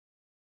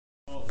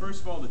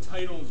first of all, the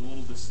title is a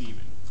little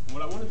deceiving.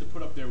 What I wanted to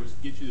put up there was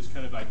get you this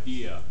kind of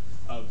idea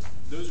of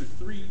those are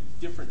three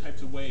different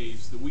types of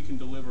ways that we can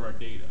deliver our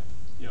data.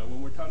 You know,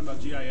 when we're talking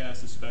about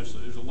GIS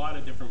especially, there's a lot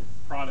of different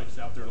products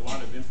out there and a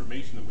lot of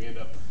information that we end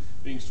up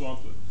being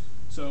swamped with.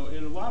 So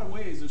in a lot of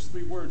ways, those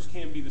three words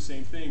can be the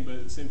same thing, but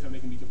at the same time, they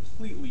can be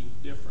completely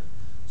different.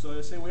 So I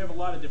was saying we have a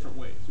lot of different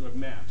ways. We have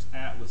maps,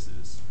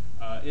 atlases,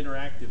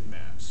 interactive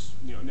maps.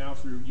 You know, now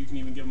through, you can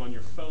even get them on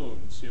your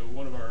phones. You know,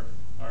 one of our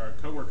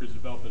coworkers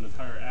developed an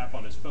entire app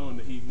on his phone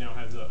that he now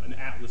has an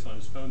atlas on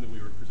his phone that we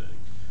were presenting.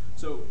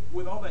 So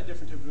with all that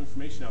different type of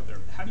information out there,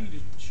 how do you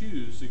just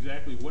choose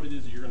exactly what it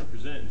is that you're going to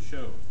present and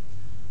show?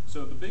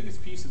 So the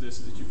biggest piece of this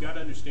is that you've got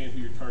to understand who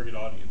your target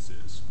audience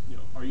is. You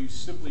know, are you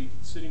simply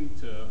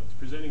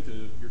presenting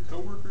to your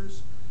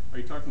coworkers? Are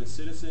you talking to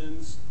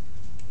citizens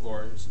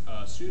or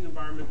student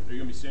environment? Are you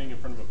going to be standing in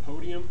front of a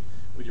podium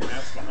with your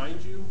maps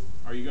behind you?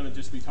 Are you going to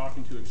just be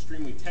talking to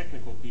extremely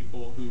technical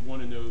people who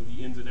want to know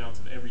the ins and outs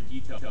of every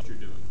detail that you're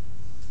doing?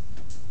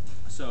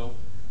 So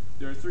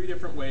there are three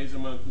different ways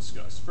I'm going to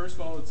discuss. First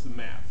of all, it's the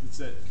map. It's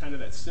that kind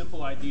of that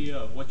simple idea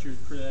of what you're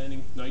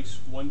presenting, nice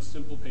one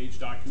simple page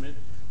document.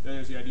 Then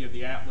there's the idea of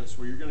the atlas,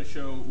 where you're going to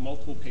show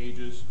multiple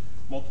pages,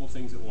 multiple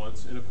things at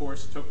once. And of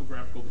course,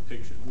 topographical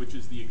depiction, which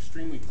is the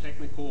extremely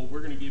technical, we're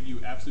going to give you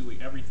absolutely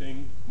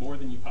everything, more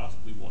than you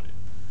possibly wanted.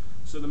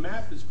 So the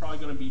map is probably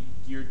going to be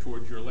geared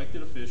towards your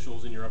elected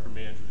officials and your upper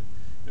management.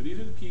 Now, these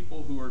are the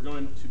people who are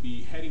going to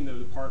be heading the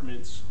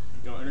departments,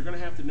 you know, and are going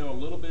to have to know a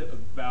little bit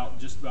about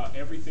just about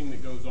everything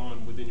that goes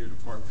on within your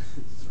department.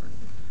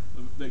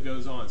 Sorry, that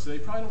goes on. So they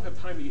probably don't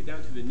have time to get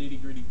down to the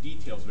nitty-gritty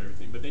details of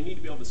everything, but they need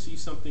to be able to see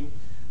something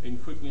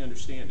and quickly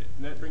understand it.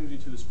 And that brings me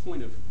to this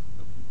point of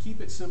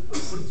keep it simple,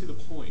 put it to the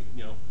point.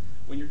 You know,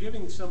 when you're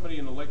giving somebody,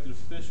 an elected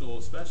official,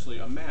 especially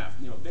a map,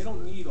 you know, they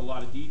don't need a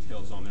lot of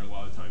details on there a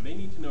lot of the time. They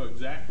need to know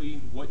exactly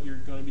what you're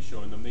going to be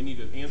showing them. They need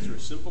to answer a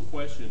simple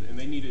question, and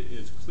they need it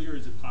as clear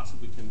as it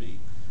possibly can be.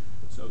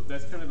 So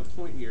that's kind of the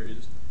point here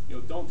is, you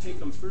know, don't take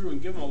them through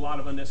and give them a lot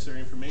of unnecessary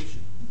information.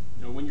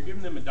 You know, when you're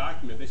giving them a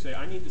document, they say,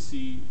 I need to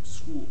see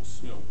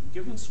schools. You know,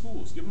 give them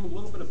schools. Give them a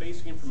little bit of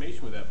basic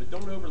information with that, but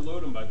don't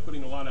overload them by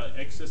putting a lot of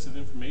excessive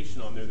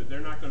information on there that they're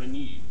not going to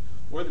need,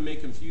 or that may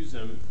confuse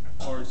them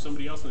or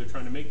somebody else when they're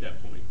trying to make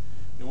that point.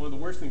 You know, one of the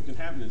worst things that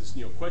can happen is,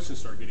 you know, questions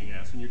start getting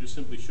asked, and you're just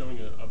simply showing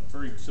a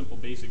very simple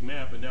basic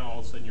map, and now all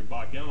of a sudden you're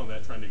bogged down on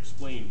that trying to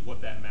explain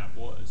what that map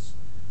was.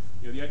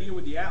 You know, the idea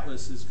with the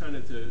atlas is kind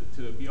of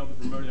to be able to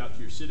promote it out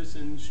to your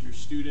citizens, your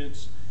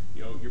students,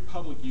 you know, your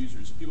public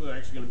users, people that are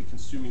actually going to be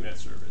consuming that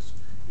service.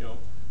 You know,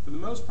 for the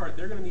most part,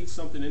 they're going to need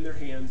something in their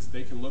hands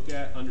they can look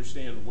at,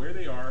 understand where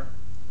they are,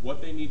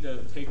 what they need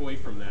to take away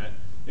from that,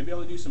 and be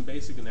able to do some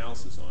basic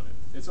analysis on it.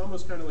 It's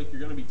almost kind of like you're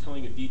going to be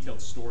telling a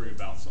detailed story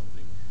about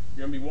something.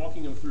 You're going to be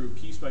walking them through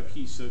piece by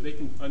piece so they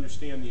can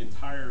understand the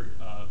entire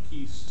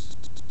piece,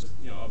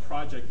 you know, a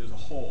project as a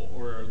whole,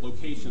 or a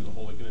location as a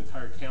whole, like an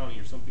entire county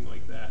or something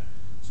like that.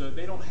 So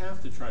they don't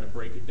have to try to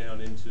break it down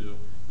into,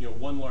 you know,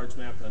 one large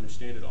map to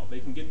understand it all. They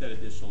can get that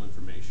additional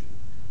information.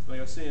 Like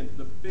I was saying,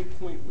 the big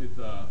point with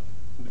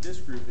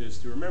this group is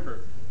to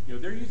remember, you know,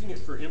 they're using it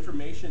for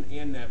information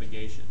and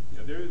navigation. You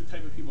know, they're the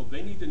type of people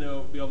they need to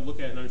know, be able to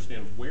look at and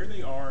understand where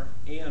they are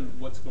and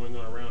what's going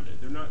on around it.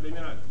 They may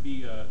not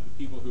be the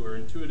people who are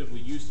intuitively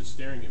used to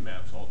staring at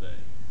maps all day.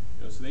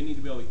 You know, so they need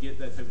to be able to get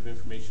that type of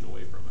information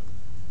away from it.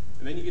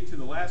 And then you get to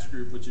the last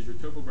group, which is your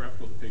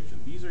topographical depiction.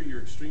 These are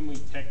your extremely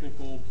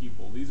technical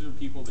people. These are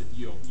people that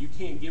you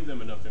can't give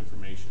them enough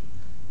information.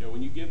 You know,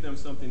 when you give them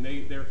something,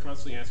 they're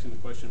constantly asking the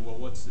question, well,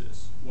 what's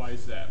this? Why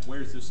is that?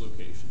 Where's this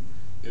location?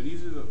 You know,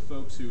 these are the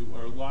folks who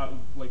are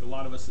like a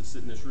lot of us that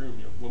sit in this room.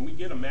 You know, when we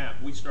get a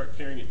map, we start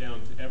tearing it down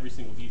to every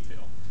single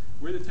detail.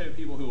 We're the type of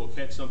people who will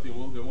catch something and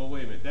we'll go, well,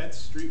 wait a minute, that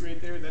street right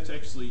there, that's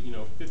actually, you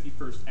know,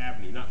 51st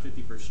Avenue, not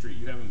 51st Street.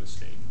 You have a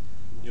mistake.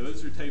 You know,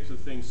 those are types of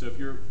things. So if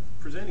you're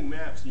presenting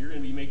maps and you're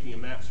going to be making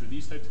maps for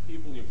these types of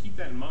people, you know, keep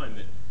that in mind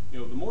that, you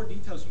know, the more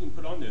details you can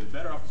put on there, the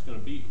better off it's going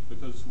to be.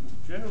 Because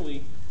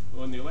generally,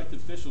 when the elected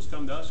officials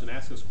come to us and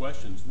ask us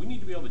questions, we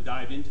need to be able to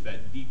dive into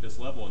that deepest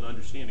level and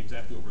understand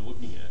exactly what we're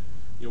looking at.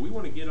 You know, we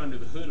want to get under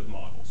the hood of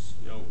models.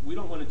 You know, we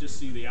don't want to just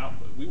see the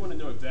output. We want to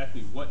know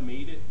exactly what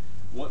made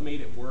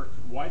it work,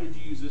 why did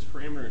you use this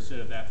parameter instead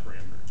of that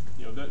parameter.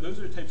 You know, those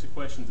are the types of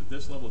questions that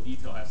this level of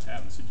detail has to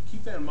happen. So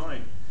keep that in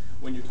mind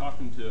when you're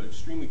talking to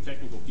extremely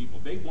technical people.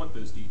 They want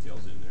those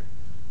details in there.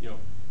 You know,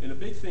 and a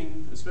big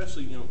thing,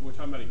 especially, you know, we're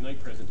talking about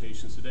Ignite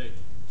presentations today,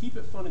 keep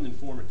it fun and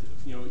informative.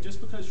 You know,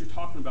 just because you're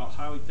talking about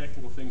highly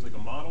technical things like a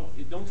model,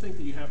 don't think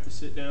that you have to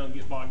sit down and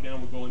get bogged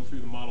down with going through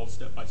the model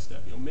step by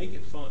step. You know, make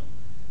it fun.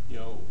 You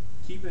know,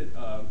 keep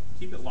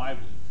it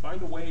lively. Find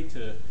a way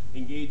to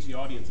engage the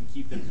audience and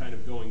keep them kind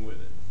of going with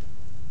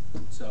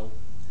it. So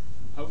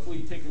hopefully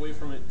you take away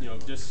from it, you know,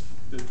 just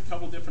the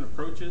couple different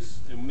approaches,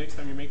 and next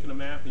time you're making a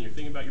map and you're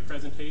thinking about your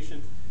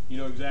presentation, you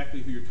know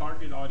exactly who your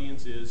target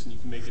audience is and you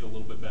can make it a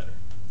little bit better.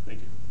 Thank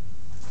you.